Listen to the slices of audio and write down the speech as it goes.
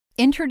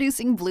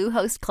Introducing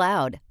Bluehost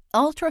Cloud,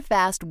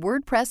 ultra-fast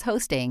WordPress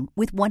hosting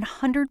with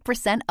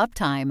 100%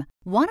 uptime.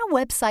 Want a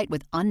website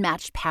with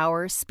unmatched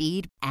power,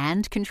 speed,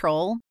 and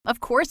control? Of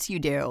course you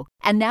do.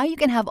 And now you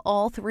can have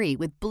all three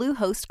with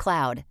Bluehost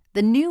Cloud,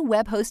 the new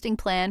web hosting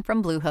plan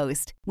from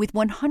Bluehost. With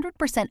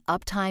 100%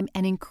 uptime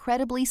and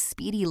incredibly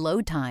speedy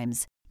load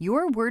times,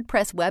 your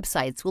WordPress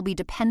websites will be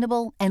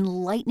dependable and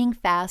lightning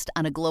fast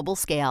on a global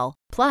scale.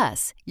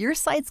 Plus, your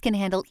sites can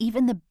handle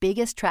even the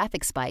biggest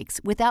traffic spikes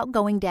without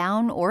going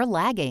down or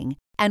lagging.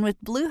 And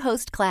with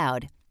Bluehost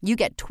Cloud, you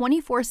get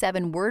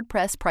 24/7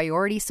 WordPress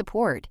priority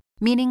support,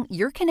 meaning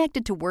you're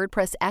connected to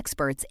WordPress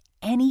experts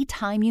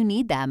anytime you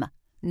need them.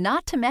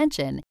 Not to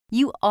mention,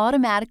 you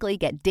automatically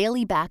get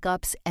daily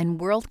backups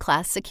and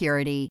world-class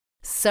security.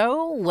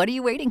 So, what are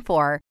you waiting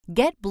for?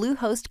 Get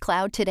Bluehost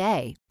Cloud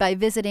today by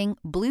visiting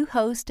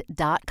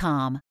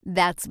Bluehost.com.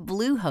 That's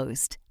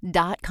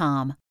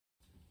Bluehost.com.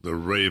 The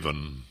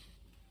Raven.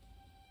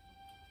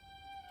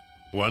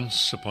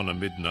 Once upon a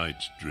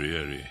midnight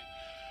dreary,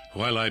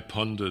 while I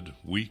pondered,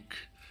 weak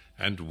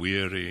and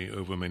weary,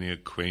 over many a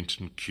quaint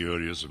and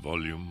curious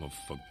volume of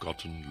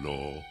forgotten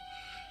lore,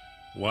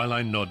 while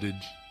I nodded,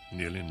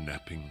 nearly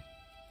napping,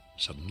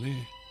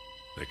 suddenly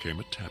there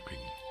came a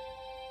tapping,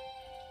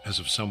 as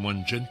of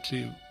someone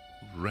gently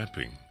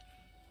rapping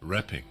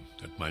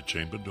at my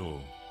chamber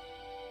door.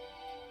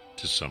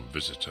 "'Tis some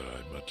visitor,"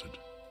 I muttered,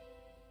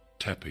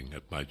 tapping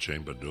at my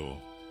chamber door.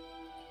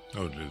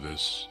 Only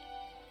this,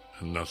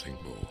 and nothing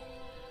more.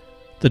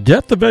 The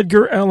death of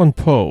Edgar Allan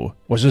Poe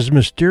was as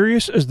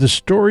mysterious as the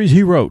stories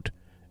he wrote.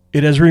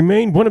 It has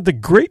remained one of the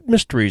great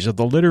mysteries of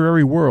the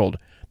literary world,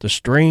 the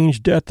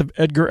strange death of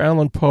Edgar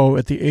Allan Poe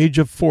at the age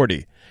of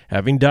 40,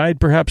 having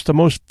died perhaps the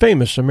most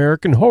famous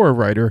American horror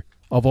writer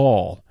of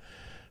all.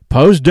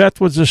 Poe's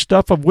death was the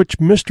stuff of which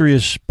mystery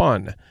is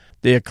spun.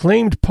 The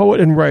acclaimed poet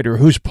and writer,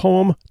 whose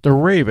poem, The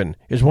Raven,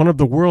 is one of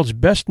the world's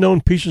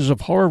best-known pieces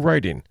of horror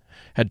writing,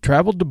 had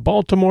traveled to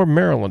Baltimore,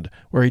 Maryland,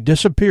 where he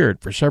disappeared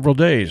for several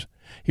days.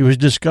 He was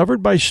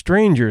discovered by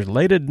strangers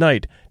late at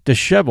night,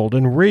 disheveled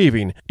and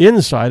raving,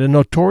 inside a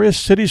notorious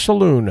city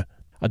saloon.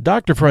 A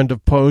doctor friend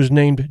of Poe's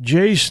named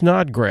J.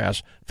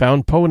 Snodgrass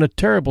found Poe in a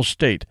terrible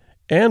state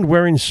and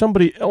wearing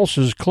somebody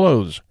else's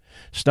clothes.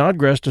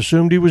 Snodgrass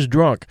assumed he was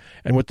drunk,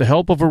 and with the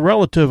help of a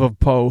relative of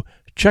Poe,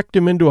 checked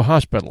him into a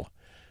hospital.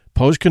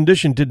 Poe's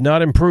condition did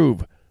not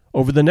improve.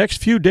 Over the next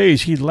few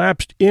days he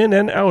lapsed in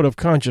and out of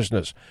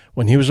consciousness.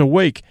 When he was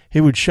awake,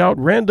 he would shout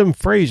random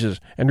phrases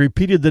and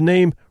repeated the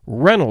name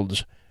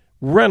Reynolds.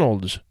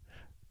 Reynolds.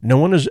 No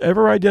one has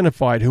ever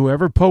identified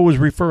whoever Poe was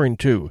referring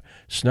to.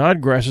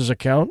 Snodgrass's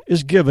account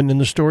is given in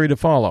the story to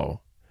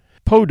follow.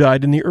 Poe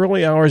died in the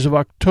early hours of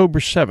October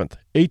 7th,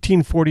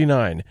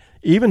 1849.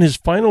 Even his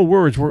final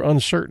words were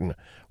uncertain.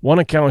 One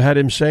account had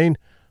him saying,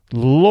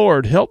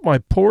 "Lord, help my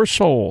poor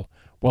soul,"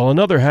 while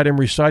another had him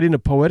reciting a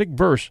poetic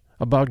verse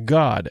about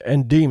God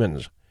and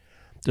demons.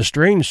 The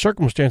strange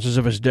circumstances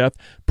of his death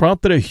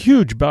prompted a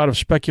huge bout of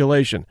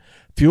speculation,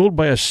 fueled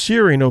by a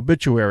searing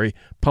obituary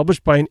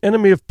published by an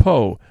enemy of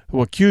Poe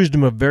who accused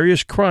him of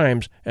various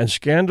crimes and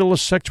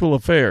scandalous sexual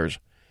affairs.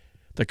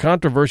 The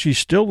controversy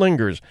still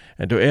lingers,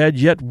 and to add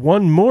yet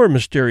one more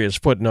mysterious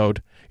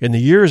footnote, in the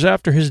years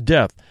after his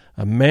death,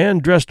 a man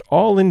dressed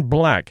all in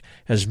black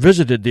has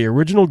visited the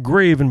original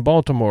grave in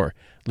Baltimore,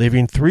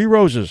 leaving 3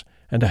 roses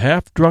and a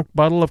half-drunk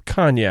bottle of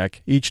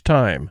cognac each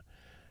time.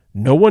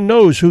 No one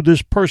knows who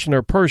this person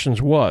or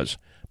persons was,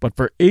 but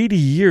for 80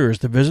 years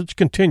the visits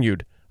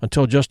continued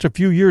until just a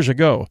few years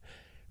ago.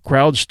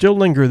 Crowds still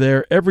linger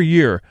there every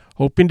year,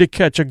 hoping to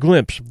catch a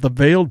glimpse of the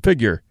veiled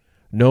figure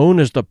known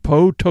as the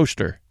Poe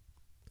Toaster.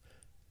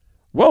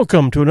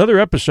 Welcome to another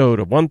episode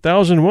of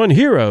 1001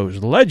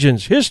 Heroes,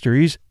 Legends,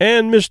 Histories,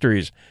 and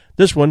Mysteries.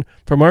 This one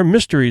from our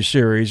Mysteries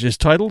series is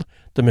titled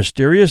The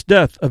Mysterious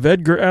Death of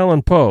Edgar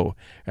Allan Poe,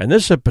 and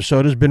this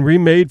episode has been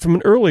remade from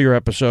an earlier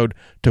episode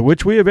to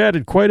which we have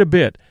added quite a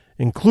bit,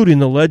 including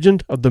the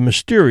legend of the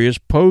mysterious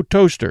Poe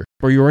Toaster,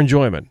 for your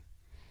enjoyment.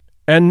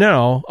 And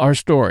now, our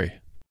story.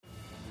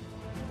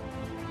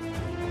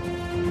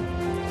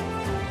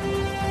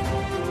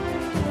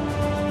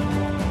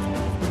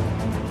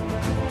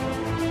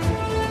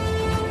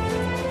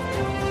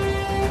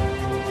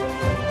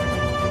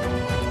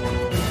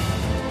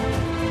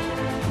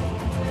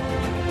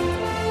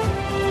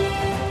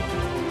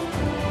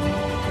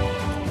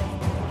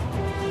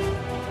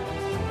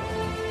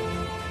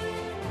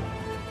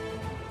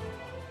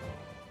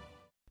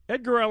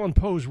 Edgar Allan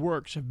Poe's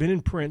works have been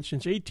in print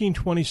since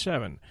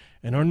 1827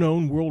 and are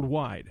known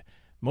worldwide.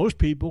 Most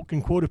people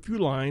can quote a few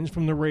lines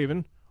from The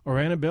Raven or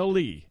Annabel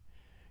Lee.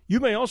 You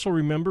may also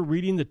remember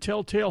reading The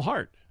Telltale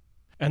Heart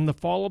and The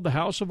Fall of the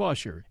House of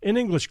Usher in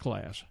English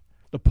class.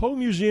 The Poe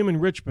Museum in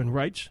Richmond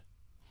writes,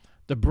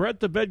 "The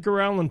breadth of Edgar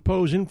Allan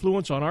Poe's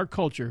influence on our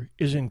culture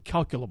is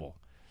incalculable.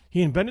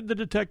 He invented the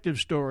detective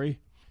story,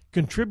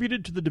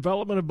 contributed to the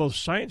development of both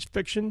science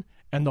fiction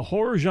and the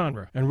horror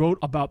genre, and wrote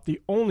about the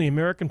only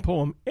American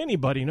poem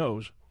anybody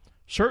knows,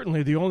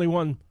 certainly the only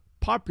one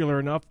popular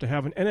enough to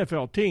have an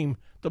NFL team,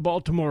 the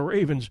Baltimore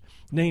Ravens,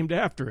 named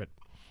after it.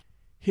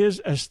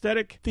 His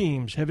aesthetic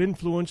themes have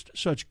influenced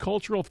such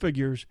cultural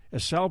figures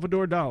as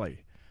Salvador Dali,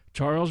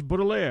 Charles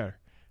Baudelaire,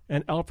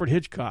 and Alfred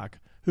Hitchcock,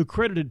 who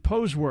credited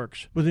Poe's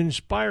works with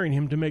inspiring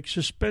him to make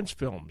suspense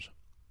films.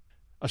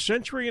 A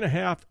century and a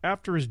half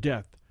after his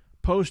death,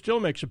 Poe still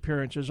makes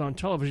appearances on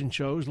television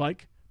shows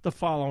like The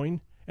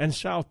Following and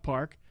South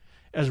Park,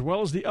 as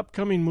well as the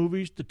upcoming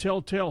movies The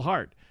Telltale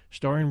Heart,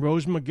 starring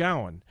Rose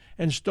McGowan,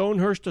 and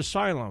Stonehurst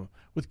Asylum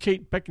with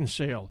Kate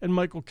Beckinsale and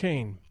Michael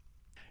Caine.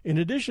 In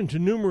addition to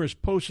numerous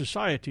Poe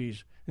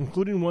societies,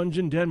 including ones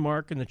in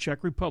Denmark and the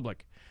Czech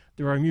Republic,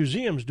 there are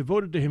museums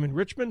devoted to him in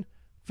Richmond,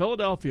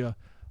 Philadelphia,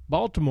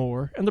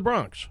 Baltimore, and the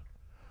Bronx.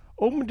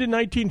 Opened in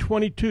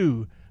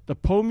 1922, the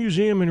Poe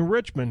Museum in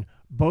Richmond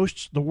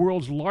boasts the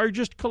world's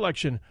largest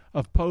collection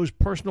of Poe's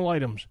personal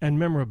items and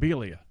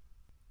memorabilia.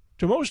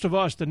 To most of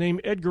us, the name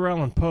Edgar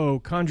Allan Poe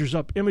conjures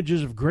up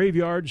images of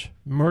graveyards,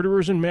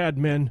 murderers and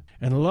madmen,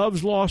 and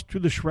loves lost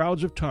through the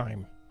shrouds of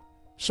time.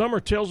 Some are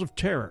tales of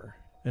terror,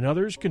 and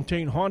others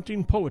contain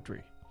haunting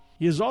poetry.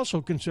 He is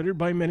also considered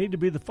by many to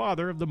be the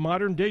father of the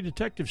modern-day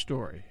detective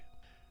story.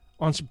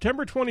 On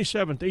September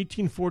 27,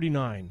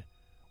 1849,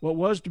 what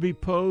was to be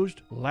Poe's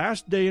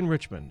last day in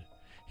Richmond,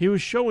 he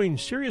was showing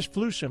serious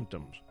flu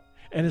symptoms,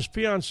 and his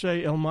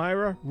fiancée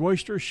Elmira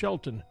Royster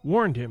Shelton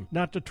warned him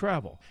not to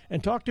travel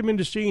and talked him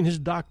into seeing his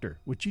doctor,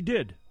 which he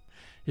did.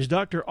 His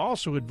doctor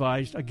also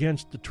advised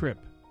against the trip.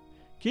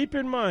 Keep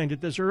in mind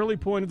at this early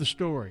point of the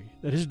story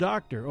that his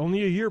doctor,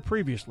 only a year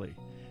previously,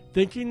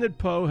 thinking that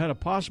Poe had a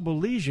possible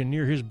lesion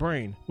near his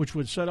brain which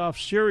would set off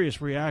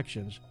serious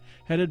reactions,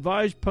 had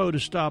advised Poe to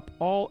stop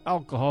all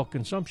alcohol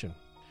consumption.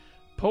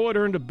 Poe had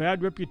earned a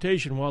bad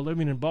reputation while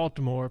living in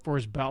Baltimore for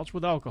his bouts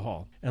with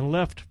alcohol and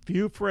left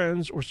few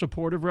friends or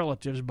supportive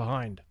relatives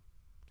behind.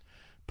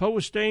 Poe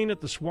was staying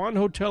at the Swan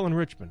Hotel in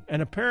Richmond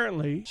and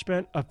apparently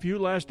spent a few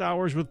last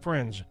hours with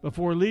friends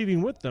before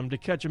leaving with them to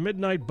catch a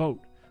midnight boat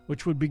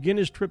which would begin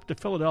his trip to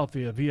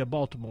Philadelphia via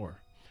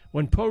Baltimore.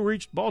 When Poe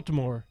reached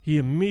Baltimore, he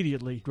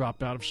immediately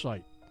dropped out of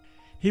sight.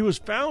 He was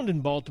found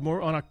in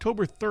Baltimore on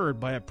October 3rd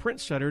by a print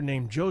setter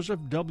named Joseph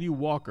W.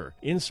 Walker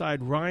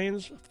inside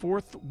Ryan's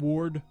 4th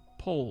Ward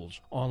Poles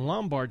on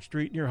Lombard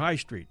Street near High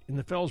Street in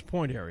the Fells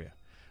Point area,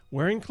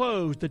 wearing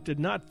clothes that did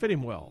not fit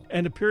him well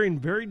and appearing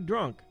very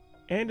drunk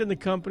and in the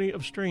company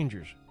of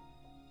strangers.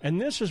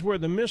 And this is where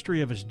the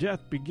mystery of his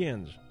death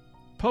begins.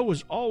 Poe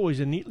was always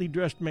a neatly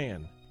dressed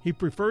man. He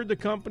preferred the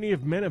company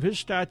of men of his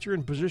stature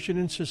and position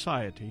in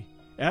society,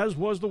 as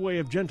was the way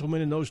of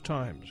gentlemen in those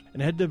times,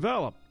 and had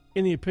developed,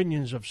 in the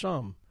opinions of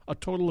some, a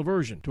total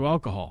aversion to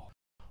alcohol.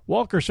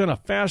 Walker sent a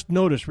fast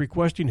notice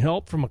requesting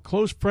help from a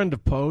close friend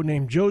of Poe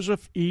named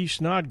Joseph E.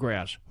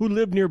 Snodgrass, who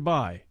lived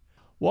nearby.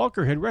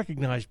 Walker had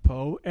recognized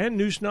Poe and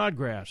knew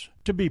Snodgrass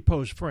to be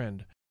Poe's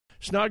friend.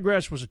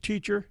 Snodgrass was a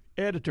teacher,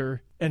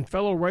 editor, and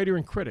fellow writer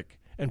and critic,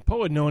 and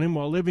Poe had known him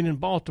while living in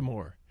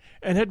Baltimore,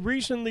 and had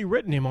recently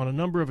written him on a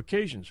number of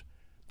occasions,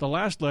 the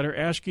last letter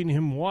asking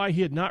him why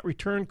he had not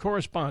returned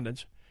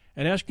correspondence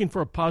and asking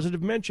for a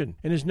positive mention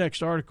in his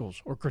next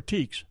articles or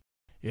critiques.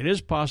 It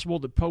is possible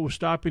that Poe was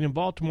stopping in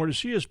Baltimore to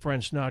see his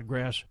friend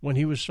Snodgrass when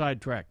he was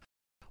sidetracked.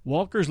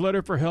 Walker's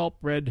letter for help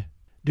read,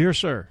 "Dear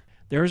Sir,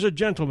 there is a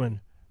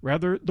gentleman,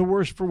 rather the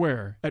worse for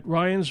wear, at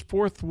Ryan's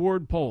 4th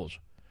Ward Poles,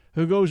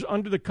 who goes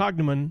under the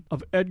cognomen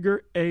of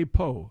Edgar A.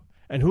 Poe,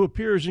 and who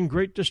appears in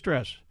great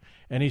distress,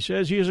 and he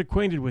says he is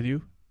acquainted with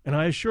you, and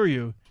I assure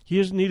you he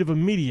is in need of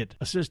immediate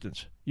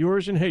assistance.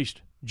 Yours in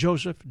haste,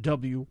 Joseph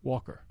W.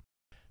 Walker."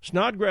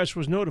 Snodgrass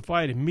was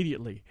notified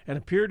immediately and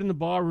appeared in the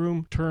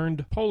barroom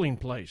turned polling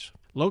place,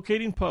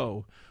 locating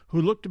Poe, who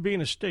looked to be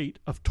in a state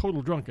of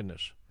total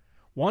drunkenness.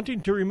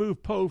 Wanting to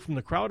remove Poe from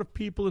the crowd of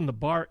people in the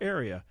bar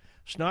area,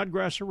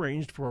 Snodgrass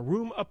arranged for a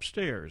room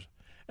upstairs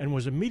and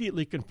was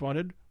immediately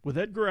confronted with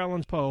Edgar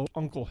Allan Poe's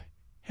uncle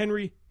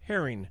Henry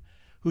Herring,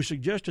 who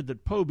suggested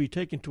that Poe be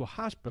taken to a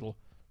hospital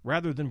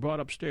rather than brought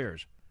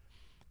upstairs.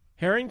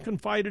 Herring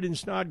confided in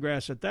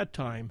Snodgrass at that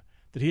time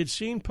that he had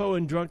seen Poe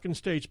in drunken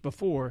states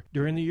before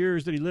during the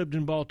years that he lived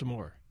in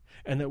Baltimore,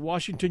 and that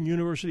Washington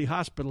University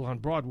Hospital on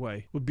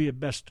Broadway would be a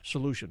best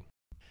solution.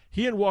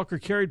 He and Walker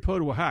carried Poe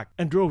to a hack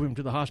and drove him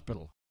to the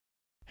hospital.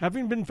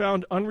 Having been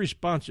found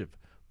unresponsive,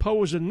 Poe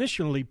was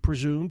initially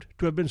presumed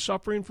to have been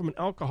suffering from an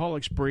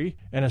alcoholic spree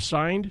and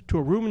assigned to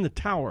a room in the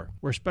tower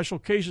where special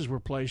cases were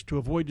placed to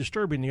avoid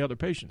disturbing the other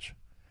patients.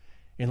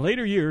 In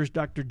later years,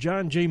 Dr.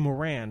 John J.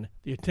 Moran,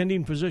 the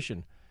attending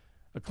physician,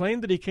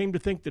 claimed that he came to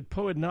think that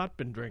Poe had not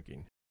been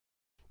drinking.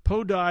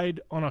 Poe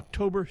died on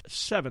October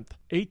 7,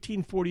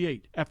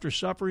 1848, after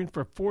suffering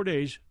for 4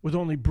 days with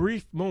only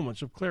brief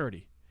moments of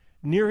clarity.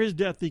 Near his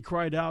death, he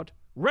cried out,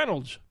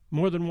 "Reynolds!"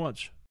 more than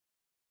once.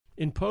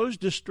 In Poe's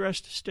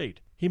distressed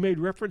state, he made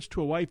reference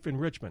to a wife in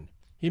Richmond.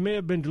 He may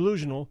have been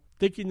delusional,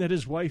 thinking that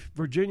his wife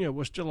Virginia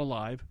was still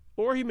alive,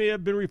 or he may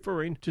have been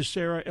referring to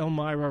Sarah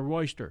Elmira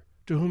Royster,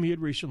 to whom he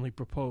had recently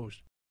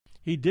proposed.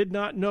 He did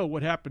not know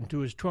what happened to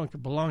his trunk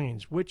of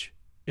belongings, which,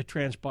 it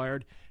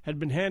transpired, had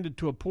been handed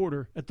to a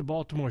porter at the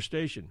Baltimore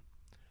station.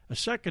 A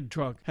second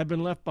trunk had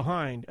been left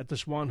behind at the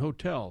Swan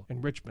Hotel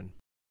in Richmond.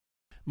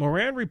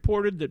 Moran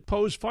reported that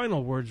Poe's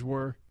final words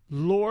were,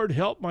 "Lord,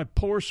 help my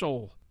poor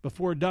soul,"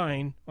 before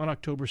dying on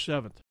October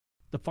 7th.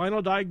 The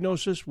final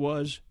diagnosis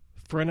was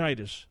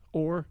phrenitis,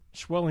 or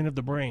swelling of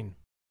the brain.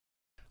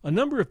 A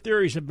number of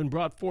theories have been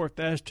brought forth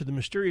as to the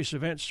mysterious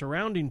events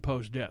surrounding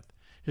Poe's death: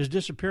 his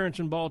disappearance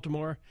in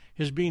Baltimore,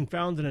 his being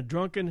found in a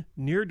drunken,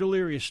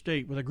 near-delirious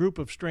state with a group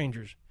of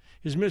strangers,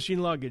 his missing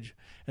luggage,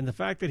 and the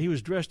fact that he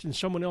was dressed in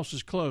someone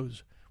else's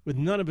clothes, with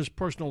none of his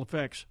personal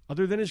effects,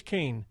 other than his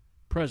cane,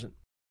 present.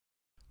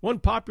 One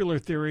popular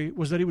theory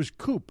was that he was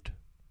cooped.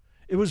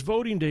 It was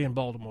voting day in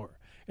Baltimore,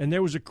 and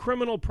there was a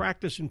criminal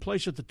practice in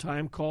place at the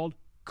time called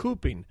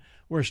cooping,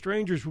 where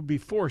strangers would be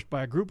forced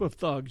by a group of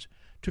thugs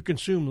to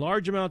consume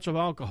large amounts of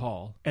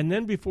alcohol and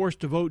then be forced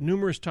to vote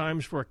numerous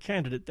times for a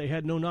candidate they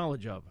had no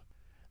knowledge of.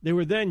 They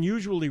were then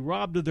usually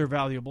robbed of their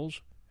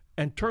valuables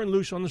and turned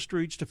loose on the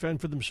streets to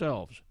fend for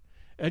themselves.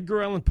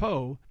 Edgar Allan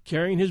Poe,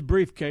 carrying his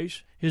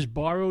briefcase, his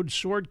borrowed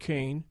sword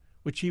cane,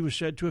 which he was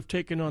said to have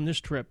taken on this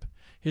trip,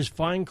 his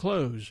fine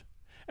clothes,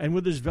 and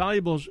with his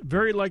valuables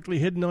very likely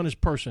hidden on his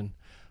person,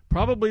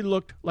 probably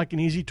looked like an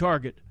easy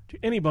target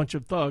to any bunch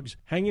of thugs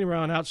hanging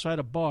around outside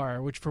a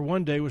bar which for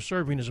one day was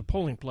serving as a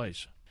polling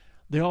place.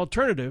 The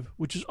alternative,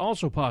 which is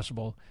also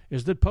possible,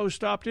 is that Poe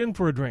stopped in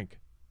for a drink,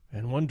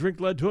 and one drink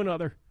led to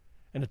another,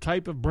 and a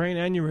type of brain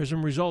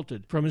aneurysm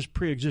resulted from his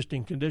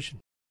pre-existing condition.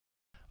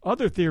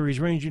 Other theories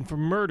ranging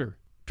from murder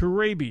to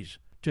rabies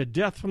to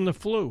death from the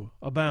flu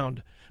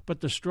abound,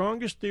 but the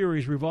strongest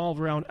theories revolve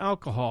around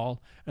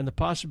alcohol and the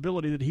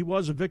possibility that he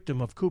was a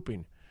victim of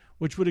cooping,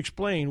 which would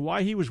explain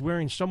why he was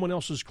wearing someone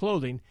else's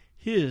clothing,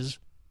 his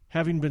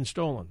having been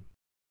stolen.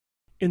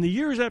 In the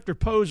years after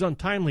Poe's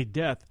untimely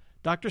death,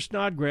 Dr.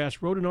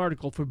 Snodgrass wrote an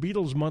article for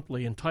Beatles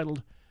Monthly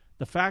entitled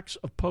The Facts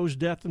of Poe's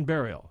Death and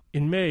Burial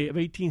in May of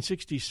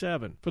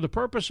 1867 for the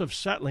purpose of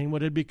settling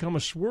what had become a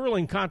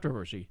swirling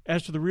controversy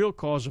as to the real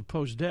cause of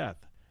Poe's death.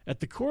 At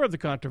the core of the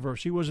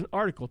controversy was an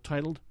article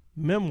titled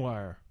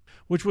Memoir,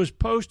 which was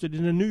posted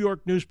in a New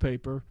York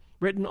newspaper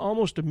written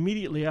almost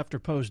immediately after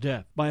Poe's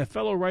death by a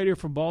fellow writer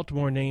from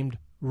Baltimore named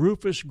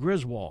Rufus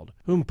Griswold,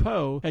 whom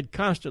Poe had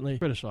constantly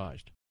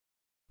criticized.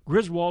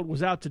 Griswold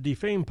was out to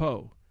defame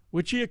Poe,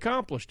 which he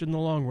accomplished in the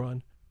long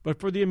run, but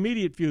for the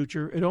immediate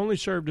future it only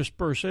served to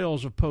spur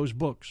sales of Poe's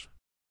books.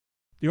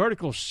 The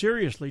article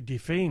seriously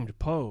defamed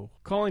Poe,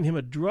 calling him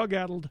a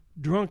drug-addled,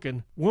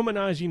 drunken,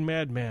 womanizing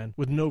madman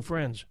with no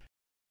friends.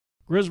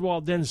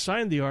 Griswold then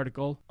signed the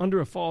article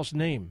under a false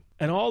name,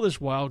 and all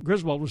this while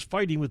Griswold was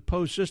fighting with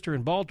Poe's sister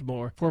in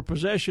Baltimore for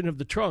possession of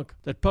the trunk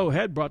that Poe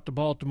had brought to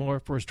Baltimore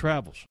for his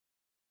travels.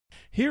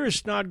 Here is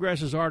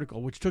Snodgrass's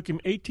article, which took him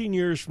 18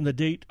 years from the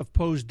date of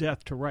Poe's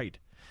death to write.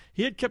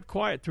 He had kept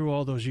quiet through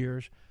all those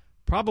years,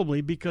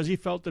 probably because he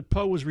felt that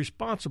Poe was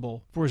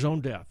responsible for his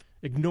own death,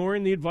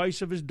 ignoring the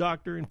advice of his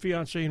doctor and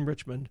fiancée in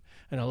Richmond,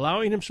 and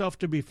allowing himself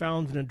to be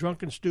found in a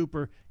drunken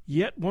stupor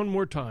yet one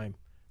more time,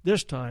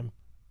 this time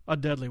a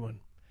deadly one.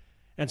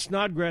 And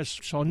Snodgrass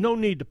saw no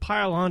need to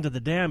pile on to the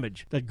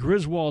damage that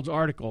Griswold's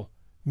article,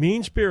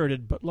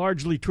 mean-spirited but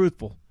largely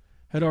truthful,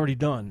 had already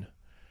done.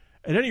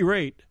 At any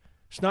rate,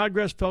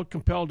 Snodgrass felt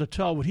compelled to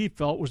tell what he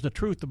felt was the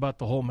truth about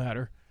the whole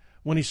matter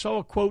when he saw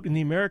a quote in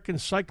the American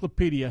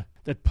Encyclopedia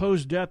that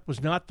Poe's death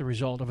was not the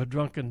result of a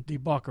drunken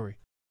debauchery.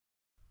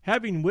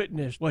 Having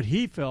witnessed what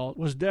he felt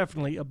was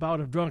definitely a bout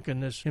of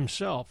drunkenness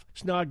himself,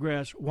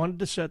 Snodgrass wanted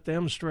to set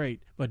them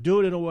straight, but do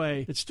it in a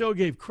way that still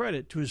gave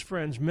credit to his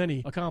friend's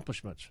many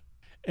accomplishments.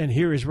 And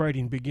here his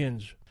writing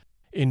begins.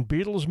 In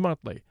Beatles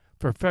Monthly,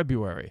 for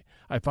February,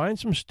 I find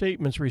some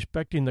statements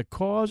respecting the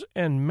cause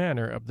and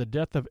manner of the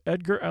death of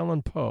Edgar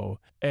Allan Poe,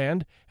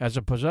 and, as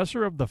a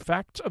possessor of the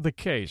facts of the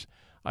case,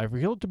 I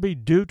feel it to be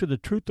due to the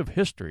truth of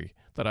history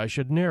that I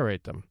should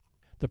narrate them.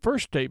 The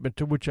first statement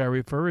to which I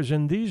refer is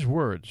in these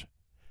words,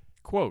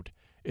 quote,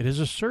 "It is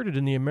asserted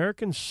in the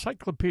American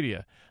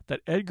Encyclopedia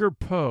that Edgar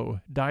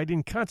Poe died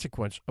in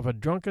consequence of a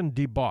drunken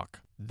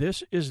debauch.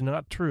 This is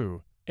not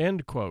true."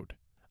 End quote.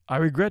 I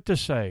regret to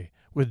say,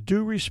 with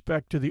due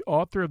respect to the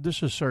author of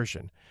this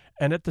assertion,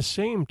 and at the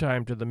same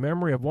time to the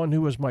memory of one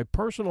who was my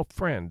personal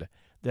friend,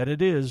 that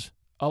it is,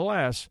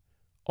 alas,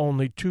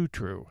 only too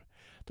true.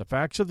 The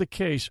facts of the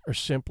case are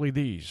simply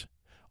these.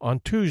 On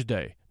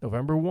Tuesday,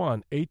 November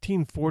 1,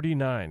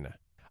 1849,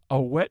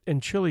 a wet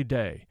and chilly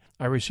day,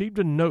 I received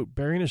a note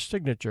bearing a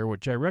signature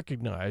which I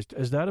recognized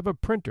as that of a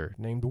printer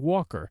named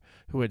Walker,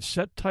 who had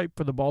set type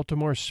for the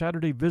Baltimore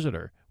Saturday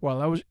Visitor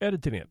while I was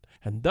editing it,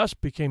 and thus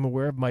became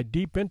aware of my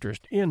deep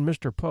interest in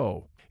Mr.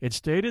 Poe. It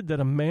stated that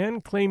a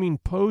man claiming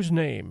Poe's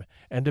name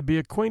and to be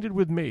acquainted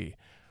with me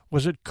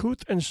was at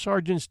Couth and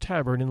Sargent's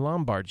Tavern in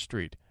Lombard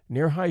Street,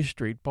 near High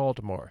Street,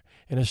 Baltimore,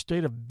 in a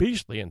state of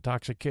beastly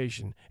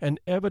intoxication and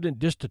evident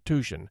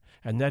destitution,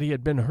 and that he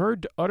had been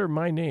heard to utter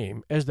my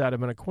name as that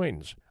of an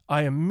acquaintance.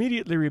 I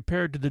immediately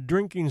repaired to the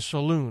drinking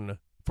saloon,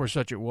 for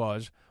such it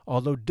was,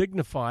 although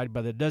dignified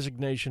by the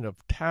designation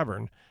of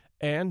tavern,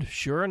 and,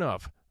 sure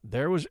enough,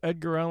 there was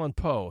Edgar Allan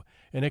Poe,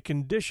 in a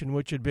condition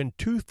which had been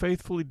too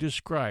faithfully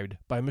described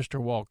by Mr.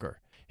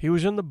 Walker. He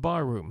was in the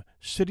bar-room,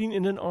 sitting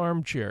in an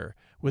armchair,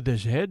 with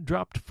his head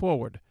dropped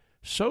forward,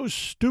 so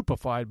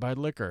stupefied by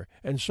liquor,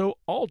 and so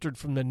altered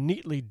from the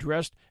neatly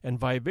dressed and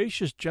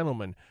vivacious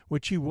gentleman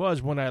which he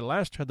was when I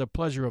last had the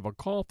pleasure of a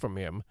call from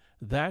him,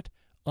 that,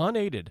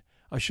 unaided,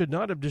 I should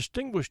not have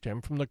distinguished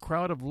him from the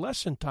crowd of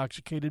less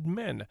intoxicated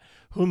men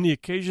whom the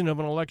occasion of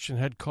an election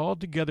had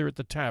called together at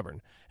the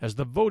tavern as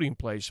the voting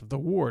place of the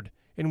ward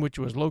in which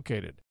it was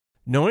located.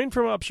 Knowing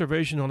from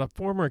observation on a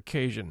former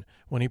occasion,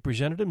 when he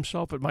presented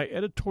himself at my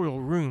editorial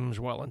rooms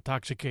while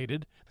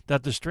intoxicated,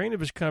 that the strain of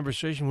his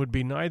conversation would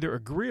be neither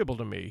agreeable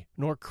to me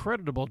nor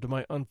creditable to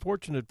my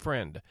unfortunate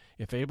friend,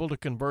 if able to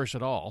converse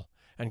at all,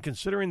 and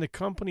considering the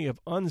company of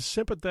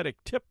unsympathetic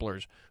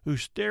tipplers who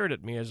stared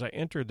at me as I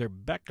entered their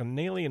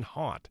bacchanalian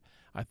haunt,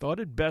 I thought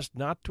it best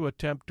not to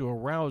attempt to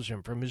arouse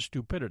him from his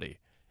stupidity.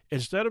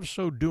 Instead of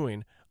so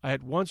doing, I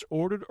at once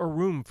ordered a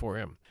room for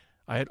him.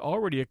 I had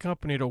already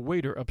accompanied a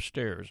waiter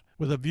upstairs,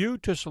 with a view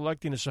to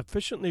selecting a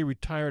sufficiently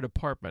retired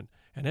apartment,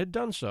 and had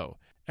done so,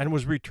 and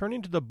was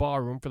returning to the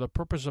ballroom for the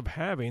purpose of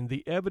having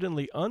the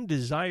evidently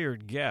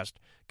undesired guest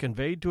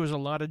conveyed to his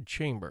allotted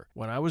chamber,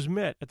 when I was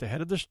met at the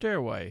head of the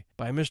stairway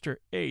by Mr.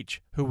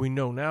 H., who we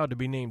know now to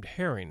be named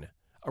Herring,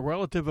 a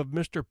relative of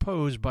Mr.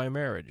 Poe's by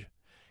marriage.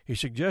 He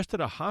suggested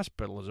a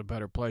hospital as a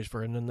better place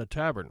for him than the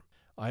tavern.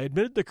 I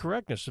admitted the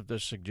correctness of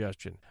this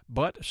suggestion,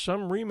 but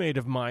some remade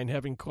of mine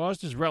having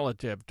caused his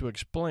relative to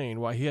explain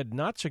why he had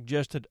not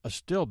suggested a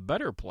still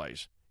better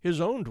place,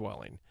 his own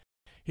dwelling,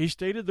 he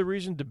stated the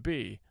reason to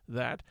be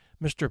that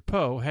Mr.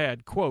 Poe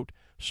had, quote,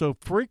 so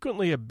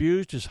frequently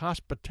abused his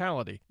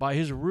hospitality by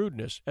his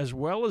rudeness as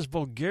well as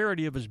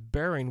vulgarity of his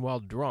bearing while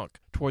drunk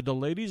toward the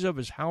ladies of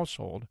his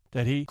household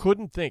that he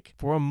couldn't think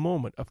for a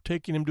moment of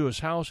taking him to his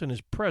house in his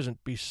present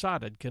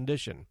besotted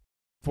condition.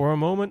 For a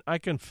moment, I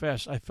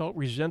confess, I felt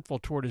resentful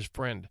toward his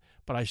friend,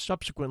 but I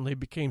subsequently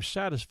became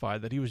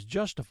satisfied that he was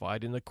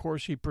justified in the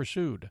course he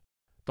pursued.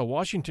 The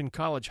Washington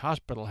College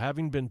Hospital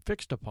having been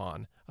fixed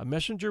upon, a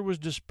messenger was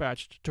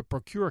dispatched to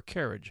procure a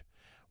carriage.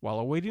 While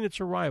awaiting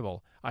its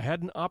arrival, I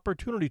had an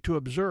opportunity to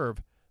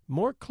observe,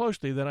 more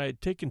closely than I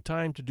had taken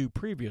time to do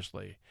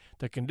previously,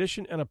 the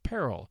condition and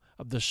apparel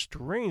of the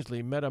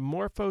strangely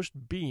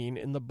metamorphosed being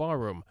in the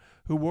ballroom,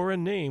 who wore a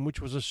name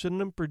which was a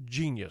synonym for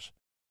genius,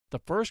 the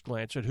first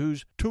glance at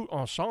whose tout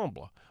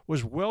ensemble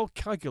was well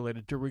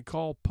calculated to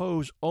recall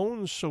Poe's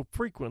own so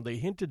frequently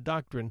hinted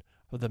doctrine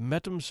of the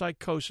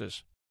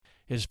metempsychosis.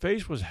 His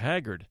face was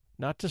haggard,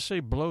 not to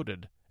say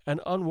bloated, and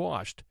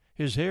unwashed,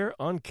 his hair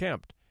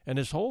unkempt, and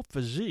his whole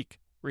physique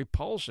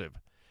repulsive.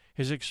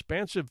 His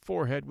expansive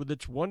forehead, with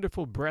its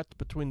wonderful breadth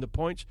between the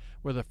points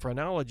where the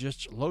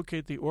phrenologists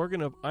locate the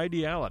organ of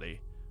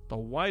ideality, the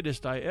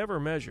widest I ever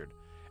measured,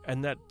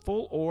 and that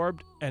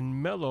full-orbed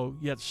and mellow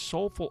yet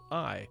soulful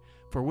eye,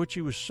 for which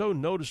he was so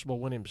noticeable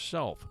when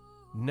himself,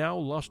 now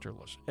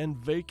lusterless and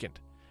vacant,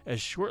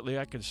 as shortly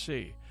I could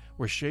see,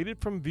 were shaded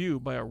from view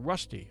by a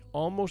rusty,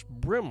 almost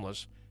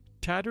brimless,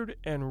 tattered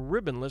and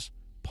ribbonless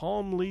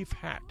palm-leaf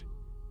hat.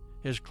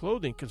 His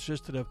clothing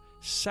consisted of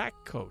sack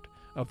coat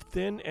of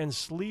thin and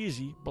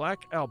sleazy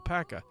black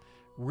alpaca,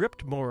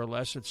 ripped more or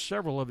less at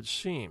several of its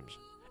seams,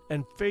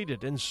 and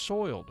faded and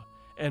soiled,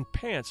 and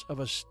pants of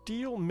a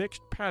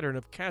steel-mixed pattern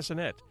of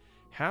cassinet,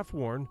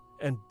 half-worn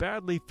and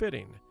badly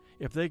fitting,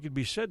 if they could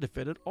be said to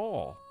fit at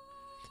all.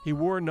 He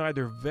wore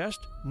neither vest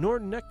nor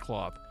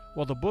neckcloth,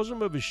 while the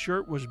bosom of his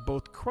shirt was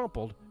both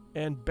crumpled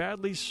and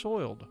badly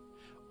soiled.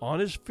 On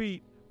his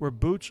feet were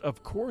boots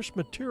of coarse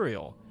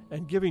material,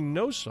 and giving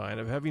no sign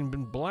of having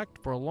been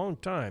blacked for a long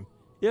time,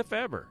 if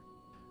ever.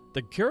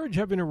 The carriage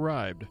having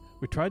arrived,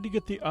 we tried to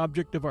get the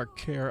object of our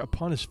care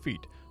upon his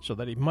feet, so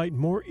that he might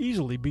more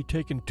easily be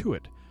taken to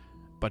it,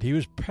 but he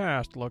was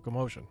past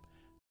locomotion.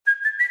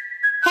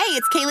 Hey,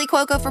 it's Kaylee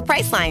Cuoco for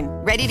Priceline.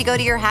 Ready to go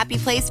to your happy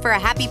place for a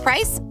happy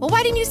price? Well,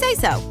 why didn't you say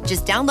so?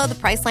 Just download the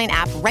Priceline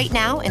app right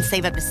now and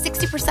save up to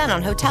 60%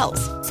 on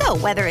hotels. So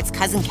whether it's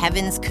Cousin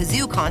Kevin's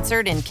Kazoo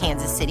Concert in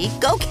Kansas City,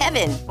 go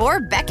Kevin, or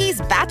Becky's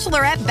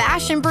Bachelorette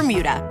Bash in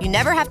Bermuda, you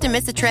never have to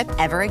miss a trip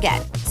ever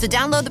again. So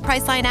download the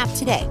Priceline app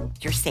today.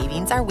 Your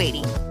savings are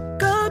waiting.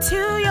 Go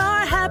to your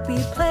happy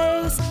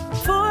place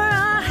for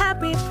a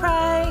happy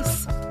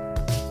price.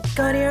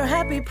 Go to your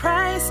happy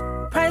price,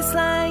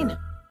 Priceline.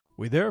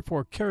 We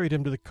therefore carried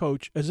him to the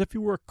coach as if he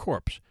were a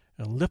corpse,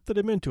 and lifted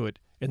him into it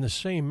in the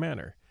same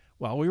manner.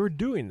 While we were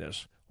doing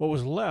this, what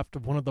was left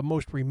of one of the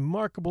most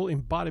remarkable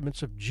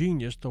embodiments of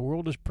genius the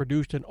world has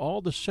produced in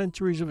all the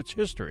centuries of its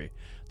history,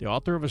 the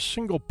author of a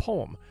single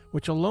poem,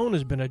 which alone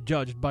has been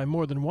adjudged by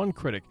more than one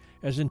critic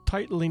as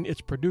entitling its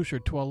producer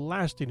to a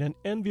lasting and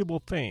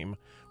enviable fame,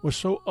 was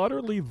so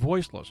utterly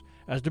voiceless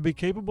as to be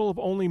capable of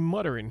only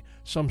muttering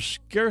some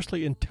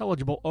scarcely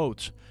intelligible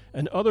oaths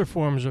and other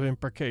forms of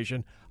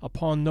imprecation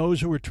upon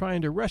those who were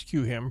trying to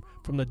rescue him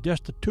from the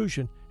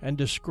destitution and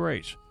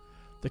disgrace.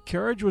 The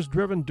carriage was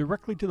driven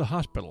directly to the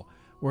hospital,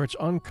 where its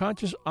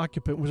unconscious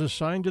occupant was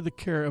assigned to the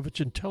care of its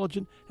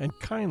intelligent and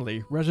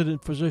kindly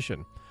resident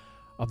physician.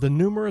 Of the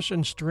numerous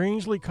and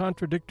strangely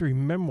contradictory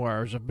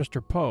memoirs of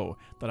Mr. Poe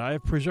that I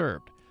have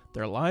preserved,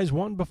 there lies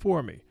one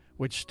before me,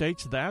 which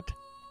states that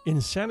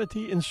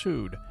insanity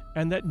ensued,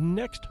 and that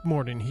next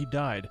morning he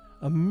died,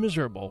 a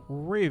miserable,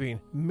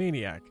 raving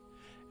maniac.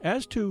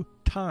 As to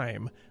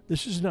time,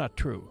 this is not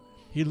true.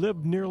 He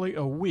lived nearly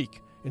a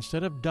week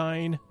instead of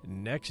dying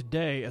next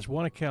day, as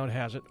one account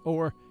has it,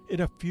 or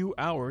in a few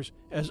hours,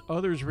 as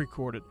others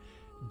record it,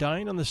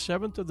 dying on the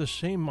 7th of the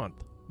same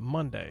month,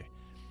 Monday.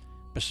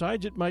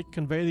 Besides, it might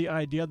convey the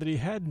idea that he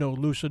had no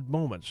lucid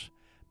moments,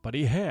 but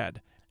he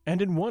had,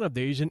 and in one of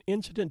these an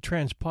incident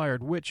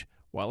transpired which,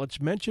 while its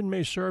mention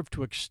may serve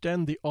to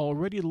extend the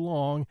already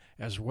long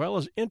as well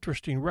as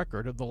interesting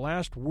record of the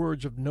last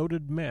words of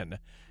noted men,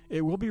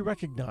 it will be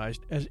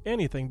recognized as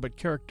anything but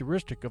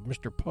characteristic of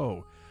Mr.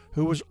 Poe,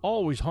 who was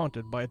always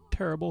haunted by a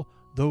terrible,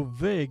 though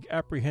vague,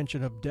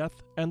 apprehension of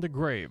death and the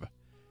grave.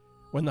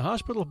 When the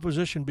hospital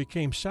physician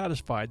became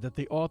satisfied that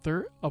the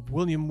author of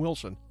William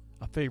Wilson,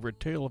 a favorite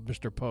tale of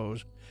Mr.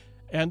 Poe's,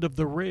 and of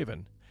The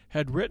Raven,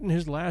 had written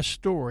his last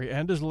story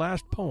and his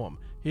last poem,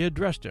 he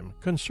addressed him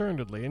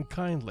concernedly and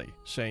kindly,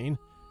 saying,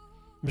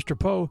 "Mr.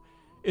 Poe,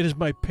 it is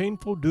my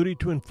painful duty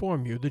to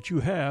inform you that you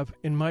have,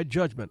 in my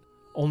judgment,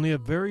 only a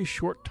very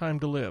short time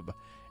to live.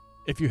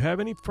 If you have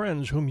any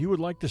friends whom you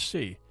would like to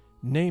see,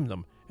 name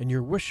them, and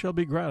your wish shall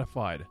be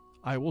gratified.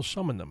 I will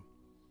summon them."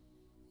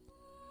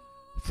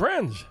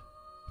 "Friends!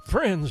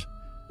 Friends!"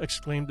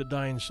 exclaimed the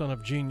dying son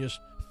of genius.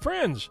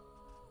 "Friends!"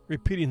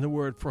 repeating the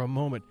word for a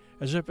moment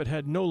as if it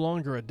had no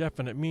longer a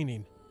definite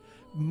meaning.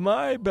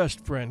 "My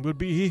best friend would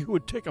be he who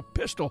would take a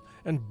pistol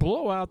and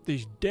blow out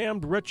these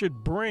damned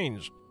wretched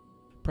brains,"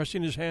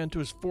 pressing his hand to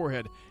his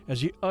forehead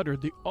as he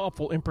uttered the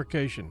awful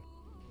imprecation.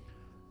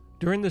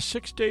 During the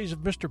 6 days of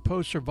Mr.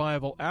 Poe's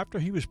survival after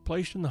he was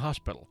placed in the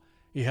hospital,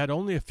 he had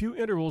only a few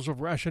intervals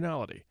of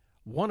rationality,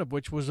 one of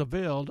which was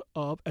availed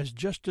of as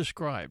just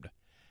described.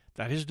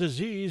 That his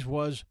disease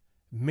was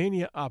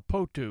mania a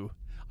potu,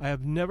 I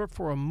have never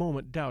for a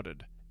moment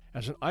doubted.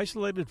 As an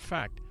isolated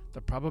fact, the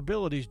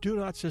probabilities do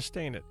not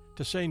sustain it,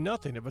 to say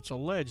nothing of its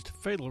alleged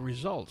fatal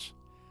results.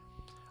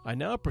 I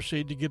now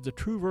proceed to give the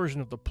true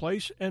version of the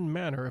place and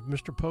manner of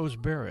Mr. Poe's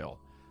burial.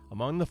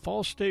 Among the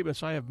false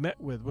statements I have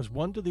met with was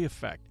one to the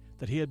effect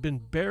that he had been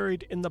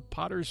buried in the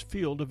potter's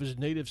field of his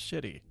native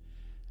city.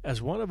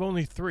 As one of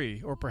only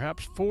 3 or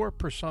perhaps 4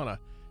 persona,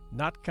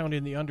 not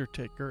counting the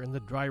undertaker and the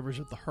drivers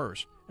of the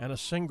hearse, and a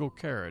single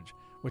carriage,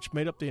 which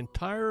made up the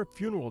entire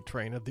funeral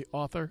train of the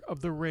author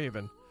of The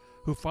Raven,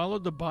 who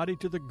followed the body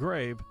to the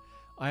grave,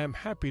 I am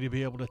happy to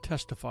be able to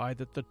testify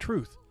that the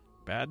truth,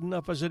 bad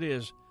enough as it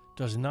is,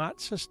 does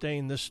not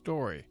sustain this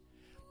story.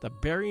 The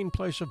burying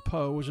place of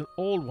Poe was an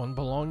old one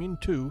belonging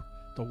to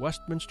the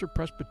Westminster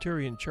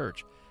Presbyterian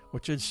Church,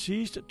 which had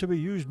ceased to be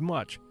used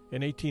much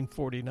in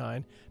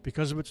 1849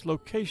 because of its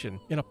location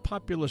in a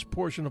populous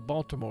portion of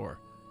Baltimore,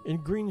 in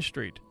Green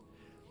Street.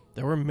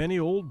 There were many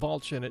old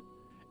vaults in it,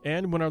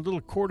 and when our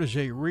little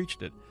cortege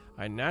reached it,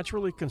 I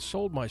naturally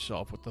consoled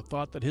myself with the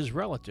thought that his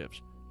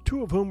relatives,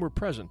 2 of whom were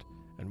present,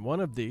 and one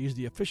of these,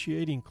 the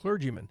officiating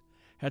clergyman,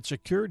 had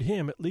secured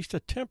him at least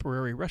a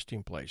temporary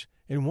resting place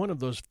in one of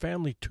those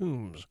family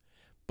tombs.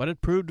 But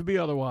it proved to be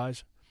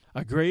otherwise.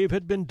 A grave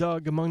had been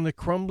dug among the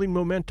crumbling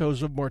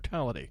mementos of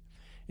mortality.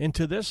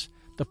 Into this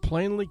the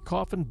plainly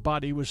coffined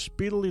body was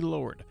speedily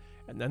lowered,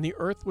 and then the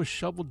earth was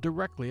shoveled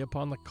directly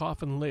upon the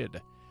coffin lid.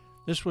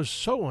 This was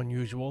so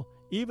unusual,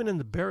 even in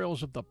the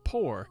burials of the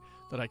poor,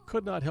 that I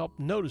could not help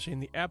noticing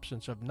the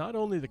absence of not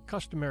only the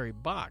customary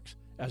box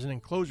as an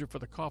enclosure for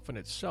the coffin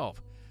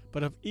itself,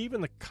 but of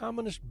even the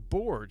commonest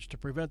boards to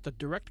prevent the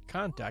direct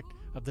contact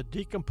of the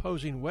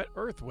decomposing wet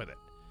earth with it.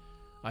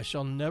 I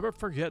shall never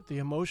forget the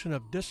emotion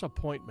of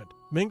disappointment,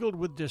 mingled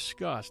with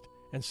disgust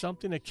and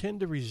something akin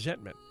to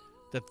resentment,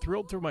 that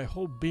thrilled through my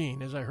whole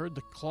being as I heard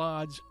the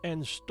clods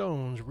and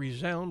stones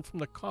resound from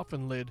the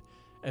coffin lid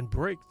and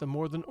break the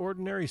more than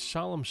ordinary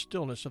solemn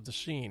stillness of the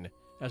scene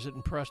as it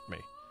impressed me.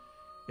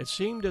 It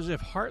seemed as if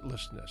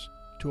heartlessness,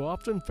 too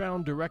often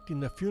found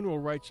directing the funeral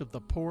rites of the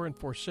poor and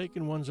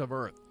forsaken ones of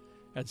earth,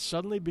 had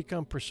suddenly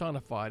become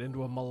personified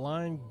into a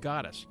malign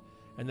goddess,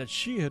 and that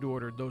she had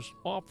ordered those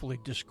awfully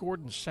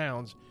discordant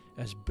sounds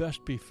as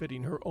best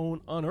befitting her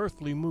own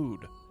unearthly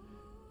mood.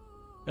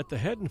 At the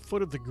head and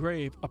foot of the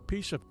grave, a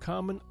piece of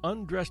common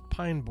undressed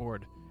pine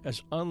board,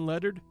 as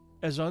unlettered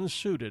as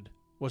unsuited,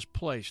 was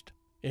placed.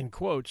 In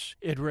quotes,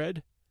 it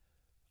read,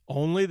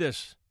 "Only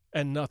this,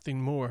 and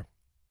nothing more."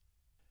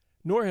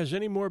 Nor has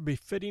any more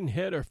befitting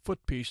head or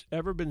footpiece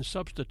ever been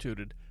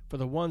substituted for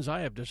the ones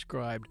I have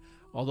described,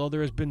 although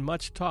there has been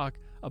much talk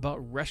about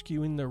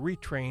rescuing the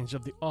retrains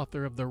of the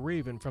author of The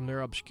Raven from their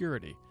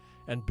obscurity,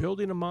 and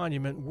building a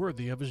monument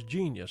worthy of his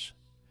genius.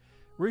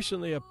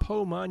 Recently, a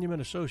Poe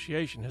Monument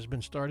Association has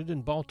been started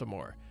in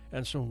Baltimore,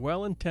 and some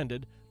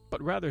well-intended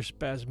but rather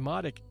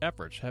spasmodic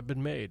efforts have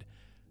been made,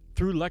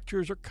 through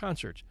lectures or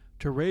concerts,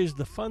 to raise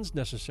the funds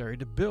necessary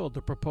to build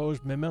the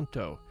proposed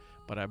memento,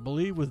 but I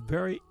believe with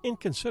very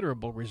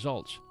inconsiderable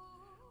results.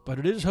 But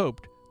it is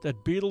hoped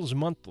that Beadle's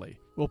Monthly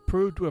will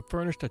prove to have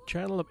furnished a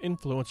channel of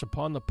influence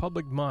upon the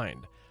public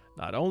mind,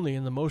 not only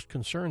in the most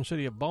concerned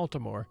city of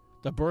Baltimore,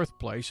 the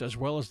birthplace as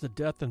well as the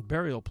death and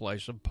burial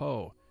place of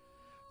Poe.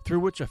 through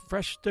which a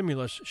fresh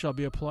stimulus shall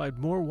be applied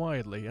more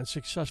widely and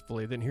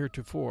successfully than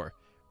heretofore,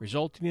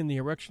 resulting in the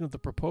erection of the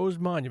proposed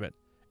monument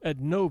at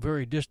no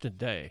very distant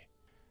day.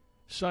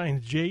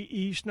 Signed,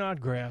 J.E.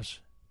 Snodgrass,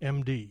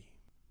 M.D.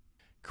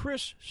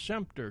 Chris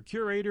Sempter,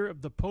 curator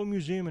of the Poe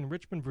Museum in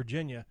Richmond,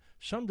 Virginia,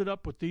 summed it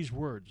up with these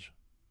words.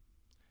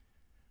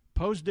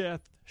 Poe's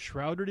death,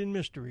 shrouded in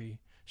mystery,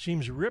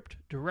 seems ripped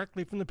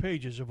directly from the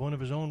pages of one of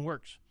his own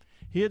works.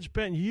 He had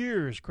spent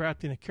years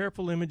crafting a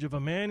careful image of a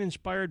man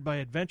inspired by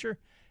adventure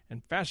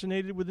and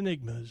fascinated with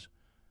enigmas.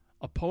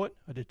 A poet,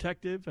 a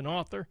detective, an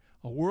author,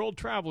 a world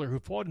traveler who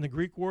fought in the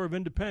Greek War of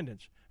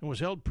Independence and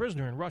was held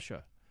prisoner in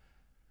Russia.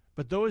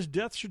 But though his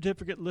death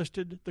certificate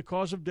listed the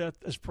cause of death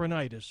as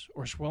phrenitis,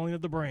 or swelling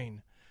of the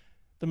brain,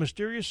 the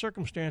mysterious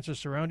circumstances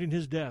surrounding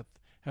his death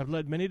have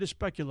led many to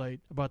speculate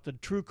about the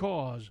true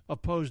cause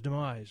of Poe's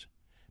demise.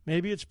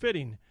 Maybe it's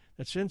fitting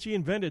that since he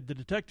invented the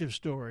detective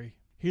story,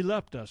 he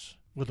left us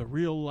with a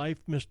real-life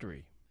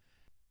mystery.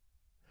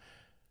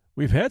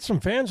 We've had some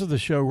fans of the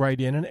show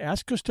write in and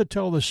ask us to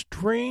tell the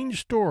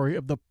strange story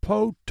of the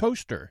Poe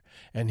toaster,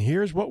 and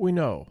here's what we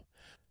know.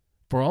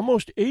 For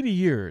almost 80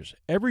 years,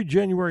 every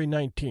January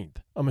 19th,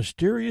 a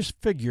mysterious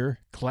figure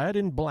clad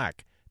in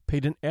black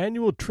paid an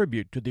annual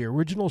tribute to the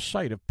original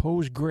site of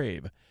Poe's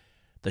grave.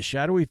 The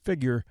shadowy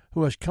figure,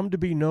 who has come to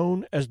be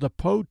known as the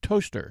Poe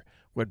toaster,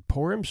 would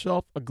pour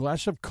himself a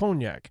glass of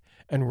cognac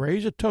and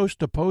raise a toast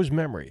to Poe's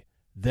memory,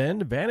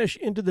 then vanish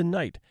into the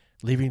night,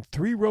 leaving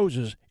 3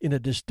 roses in a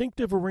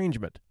distinctive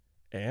arrangement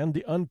and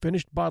the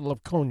unfinished bottle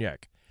of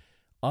cognac.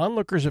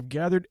 Onlookers have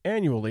gathered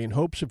annually in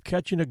hopes of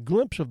catching a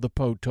glimpse of the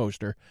Poe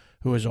toaster,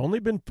 who has only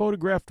been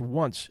photographed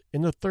once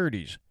in the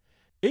 30s.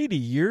 80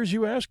 years,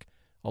 you ask?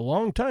 A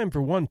long time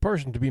for one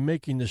person to be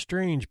making the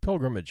strange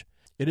pilgrimage.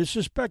 It is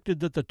suspected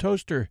that the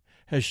toaster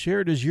has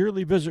shared his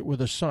yearly visit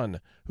with a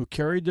son, who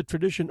carried the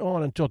tradition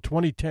on until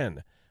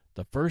 2010,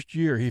 the first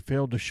year he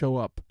failed to show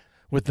up.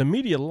 With the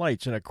media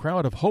lights and a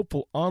crowd of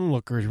hopeful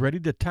onlookers ready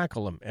to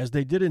tackle him, as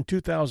they did in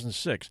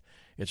 2006,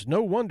 it's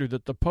no wonder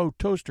that the Poe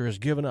toaster has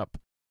given up.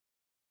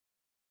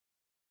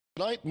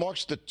 Tonight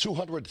marks the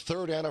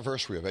 203rd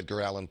anniversary of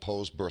Edgar Allan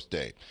Poe's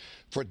birthday.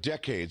 For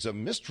decades, a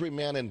mystery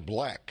man in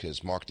black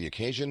has marked the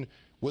occasion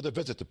with a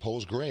visit to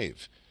Poe's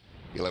grave.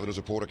 11 News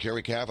reporter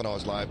Kerry Cavanaugh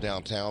is live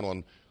downtown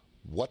on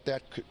what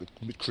that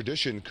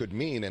tradition could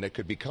mean, and it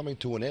could be coming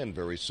to an end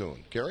very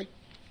soon. Kerry?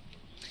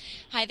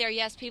 Hi there.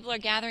 Yes, people are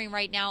gathering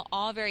right now,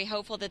 all very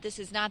hopeful that this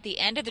is not the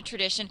end of the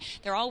tradition.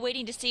 They're all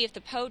waiting to see if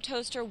the Poe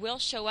toaster will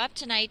show up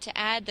tonight to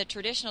add the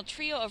traditional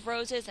trio of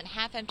roses and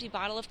half-empty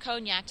bottle of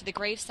cognac to the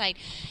gravesite,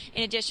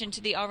 in addition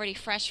to the already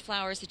fresh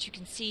flowers that you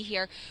can see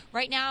here.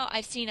 Right now,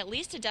 I've seen at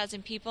least a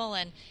dozen people,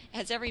 and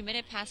as every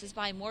minute passes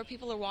by, more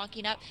people are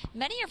walking up.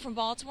 Many are from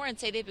Baltimore and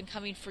say they've been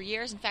coming for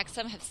years. In fact,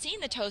 some have seen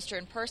the toaster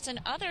in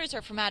person. Others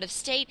are from out of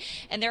state,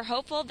 and they're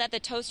hopeful that the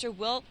toaster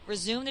will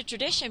resume the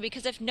tradition,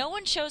 because if no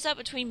one shows up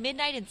between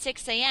midnight and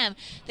 6 a.m.,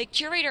 the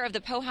curator of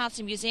the Poe House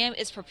and Museum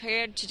is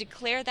prepared to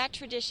declare that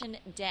tradition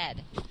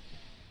dead.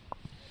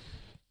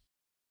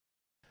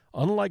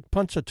 Unlike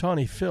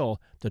Punxsutawney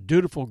Phil, the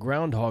dutiful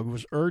groundhog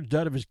was urged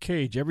out of his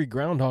cage every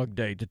Groundhog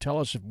Day to tell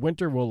us if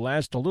winter will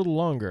last a little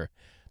longer.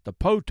 The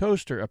Poe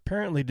toaster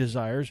apparently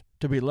desires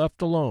to be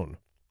left alone.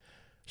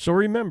 So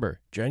remember,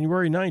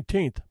 January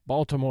 19th,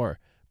 Baltimore,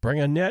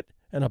 bring a net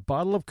and a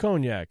bottle of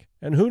cognac,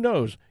 and who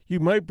knows, you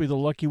might be the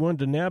lucky one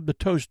to nab the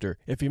toaster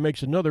if he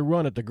makes another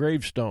run at the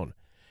gravestone.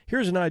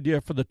 Here's an idea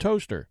for the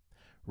toaster.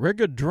 Rig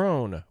a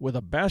drone with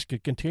a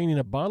basket containing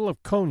a bottle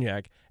of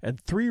cognac and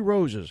 3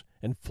 roses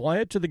and fly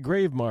it to the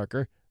grave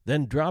marker,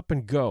 then drop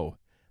and go.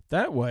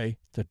 That way,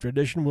 the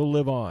tradition will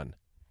live on.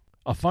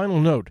 A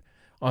final note.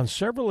 On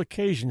several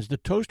occasions, the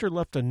toaster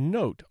left a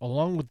note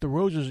along with the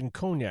roses and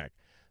cognac.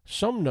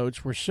 Some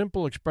notes were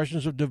simple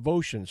expressions of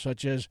devotion,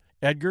 such as,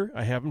 "Edgar,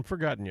 I haven't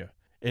forgotten you."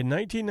 In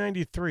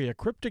 1993, a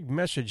cryptic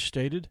message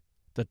stated,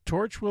 "The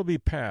torch will be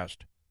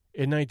passed."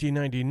 In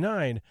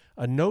 1999,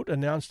 a note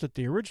announced that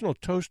the original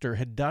toaster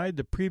had died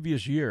the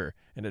previous year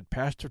and had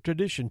passed the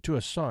tradition to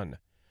a son.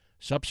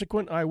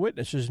 Subsequent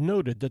eyewitnesses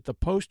noted that the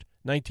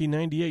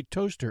post-1998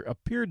 toaster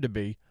appeared to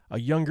be a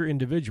younger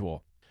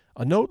individual.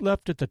 A note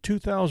left at the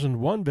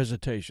 2001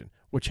 visitation,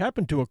 which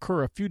happened to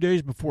occur a few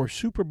days before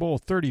Super Bowl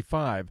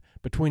 35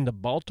 between the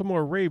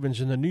Baltimore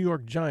Ravens and the New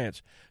York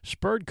Giants,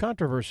 spurred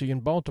controversy in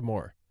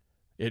Baltimore.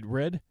 It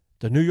read,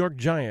 "The New York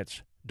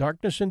Giants,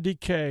 darkness and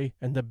decay,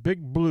 and the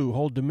Big Blue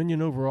hold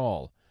dominion over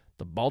all.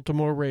 The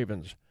Baltimore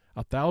Ravens,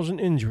 1,000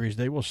 injuries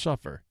they will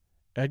suffer.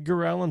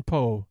 Edgar Allan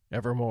Poe,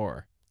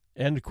 evermore."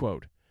 End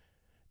quote.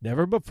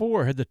 Never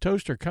before had the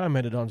toaster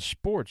commented on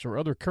sports or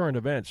other current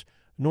events,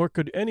 nor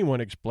could anyone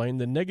explain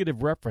the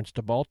negative reference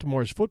to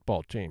Baltimore's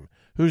football team,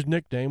 whose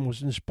nickname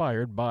was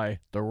inspired by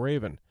the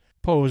Raven,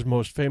 Poe's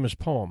most famous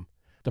poem.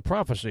 The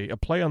Prophecy, a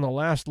play on the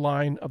last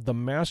line of The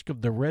Masque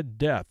of the Red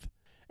Death,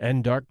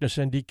 "And darkness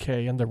and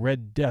decay and the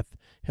Red Death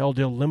held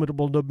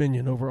illimitable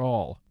dominion over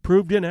all,"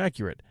 proved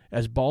inaccurate,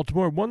 as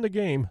Baltimore won the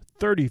game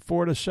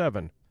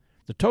 34-7.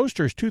 The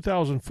toaster's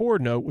 2004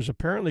 note was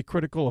apparently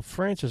critical of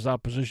France's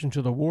opposition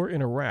to the war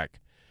in Iraq.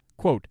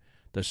 Quote,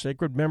 The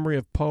sacred memory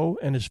of Poe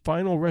and his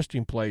final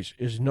resting place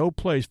is no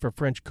place for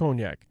French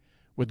cognac.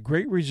 With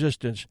great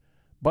resistance,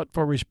 but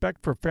for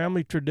respect for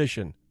family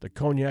tradition, the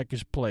cognac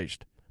is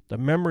placed. The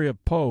memory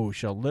of Poe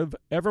shall live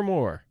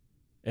evermore."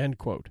 End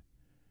quote.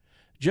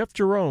 Jeff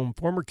Jerome,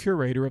 former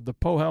curator of the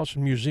Poe House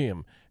and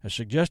Museum, has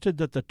suggested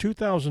that the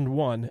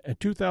 2001 and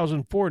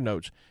 2004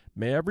 notes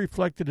may have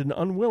reflected an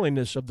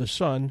unwillingness of the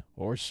son,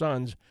 or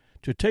sons,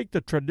 to take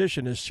the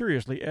tradition as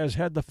seriously as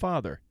had the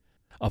father.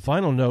 A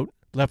final note,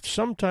 left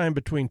sometime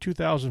between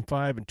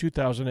 2005 and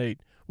 2008,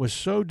 was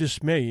so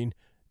dismaying,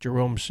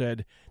 Jerome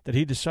said, that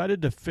he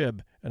decided to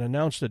fib and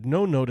announced that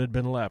no note had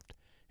been left.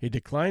 He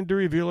declined to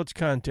reveal its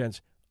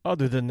contents.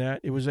 Other than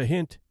that, it was a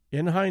hint,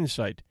 in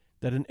hindsight,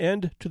 that an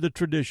end to the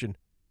tradition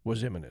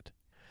was imminent.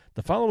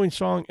 The following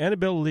song,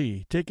 Annabel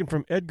Lee, taken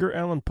from Edgar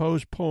Allan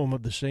Poe's poem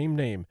of the same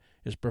name,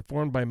 is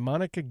performed by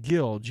Monica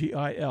Gill,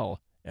 G-I-L,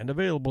 and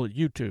available at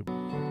YouTube.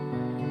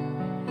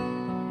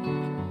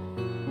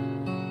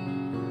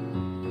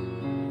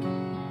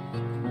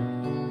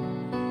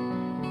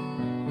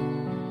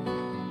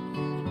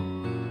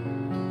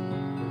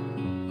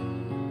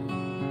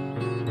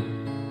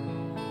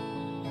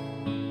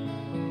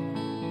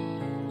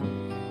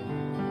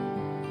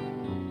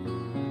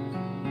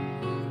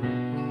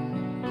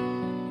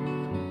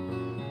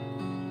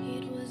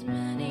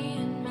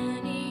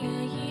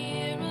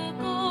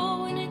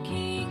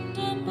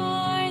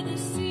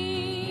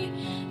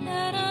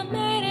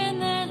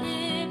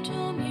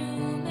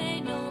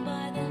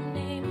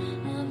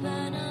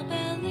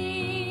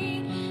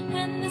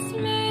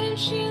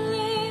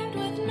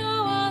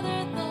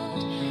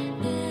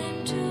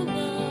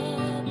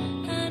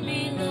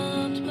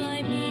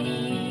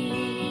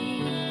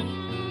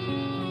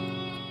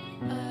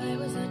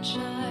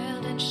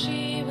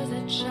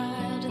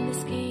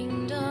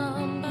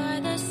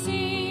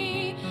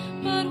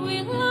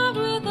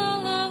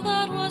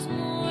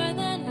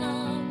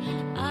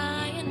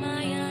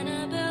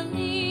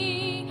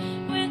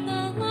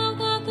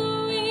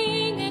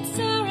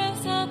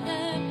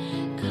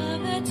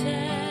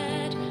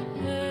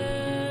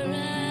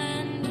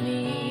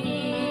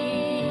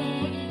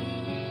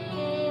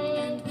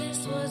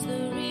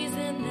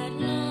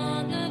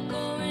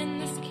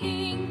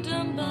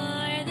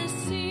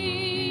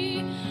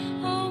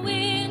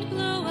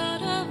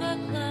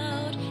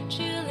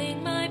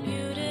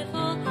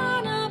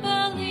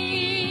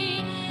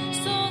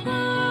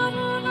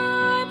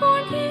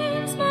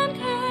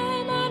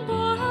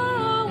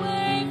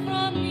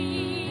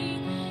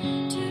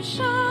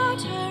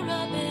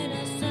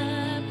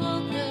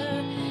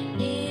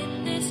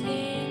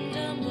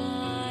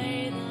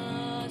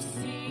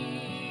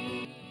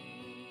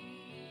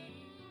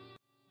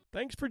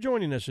 Thanks for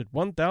joining us at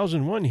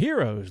 1001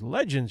 Heroes,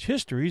 Legends,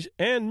 Histories,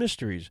 and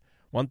Mysteries.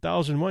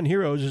 1001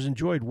 Heroes is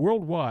enjoyed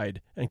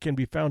worldwide and can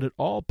be found at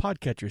all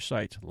podcatcher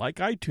sites like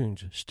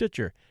iTunes,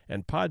 Stitcher,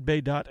 and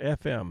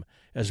Podbay.fm,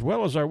 as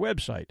well as our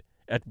website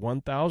at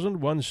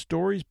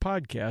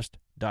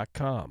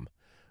 1001storiespodcast.com.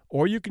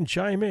 Or you can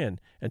chime in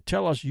and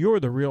tell us you're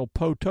the real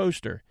Poe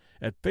Toaster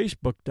at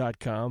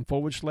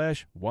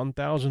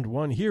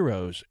facebook.com/1001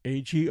 Heroes,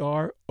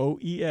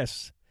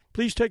 HEROES.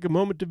 Please take a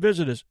moment to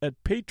visit us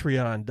at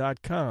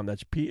patreon.com.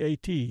 That's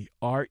Patreon.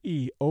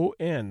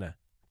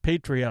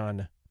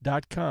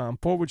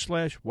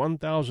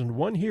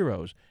 Patreon.com/1001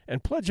 Heroes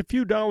and pledge a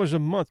few dollars a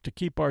month to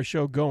keep our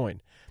show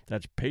going.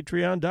 That's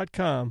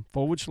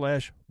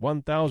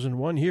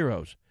Patreon.com/1001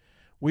 Heroes.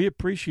 We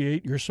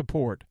appreciate your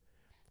support.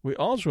 We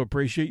also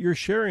appreciate your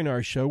sharing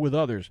our show with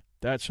others.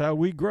 That's how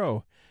we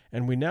grow.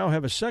 And we now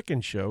have a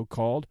second show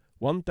called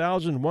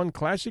 1001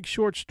 Classic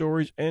Short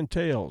Stories and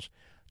Tales.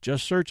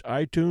 Just search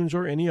iTunes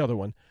or any other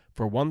one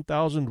for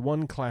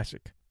 1001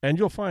 Classic, and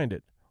you'll find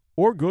it.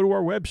 Or go to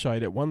our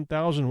website at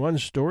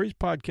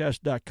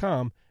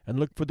 1001storiespodcast.com and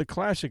look for the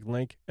Classic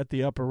link at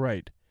the upper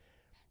right.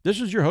 This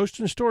is your host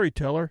and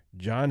storyteller,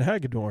 John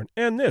Hagedorn,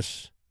 and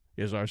this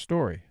is our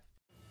story.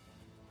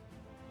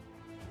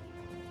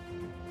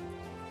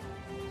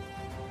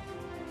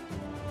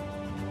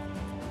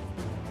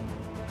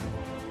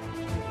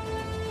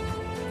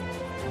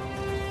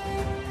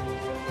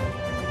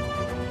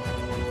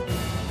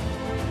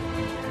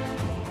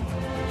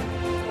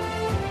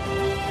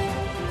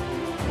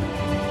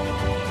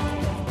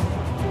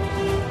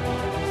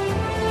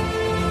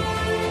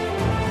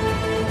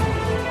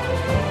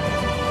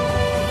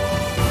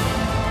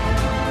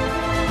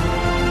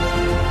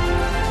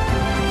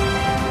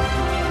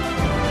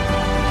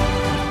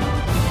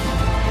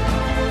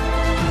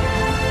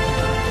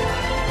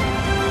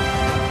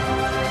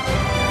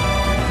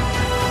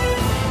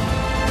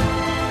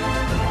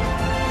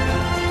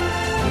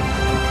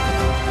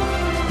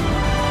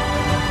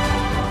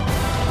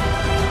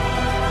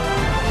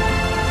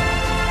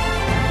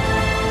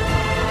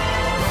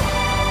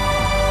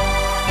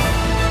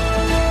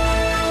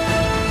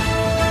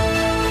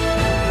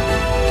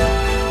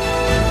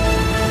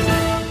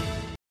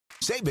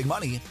 Save big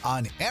money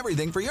on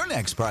everything for your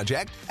next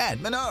project at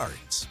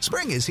Menards.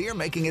 Spring is here,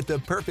 making it the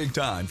perfect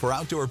time for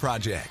outdoor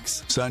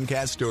projects.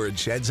 Suncast storage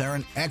sheds are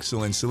an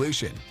excellent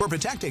solution for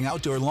protecting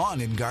outdoor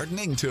lawn and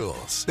gardening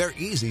tools. They're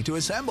easy to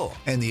assemble,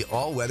 and the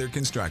all-weather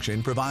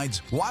construction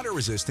provides water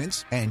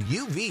resistance and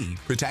UV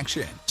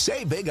protection.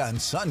 Save big on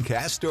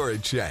Suncast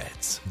storage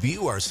sheds.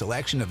 View our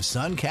selection of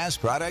Suncast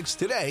products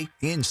today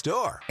in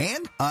store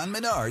and on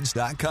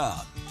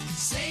Menards.com.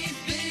 Save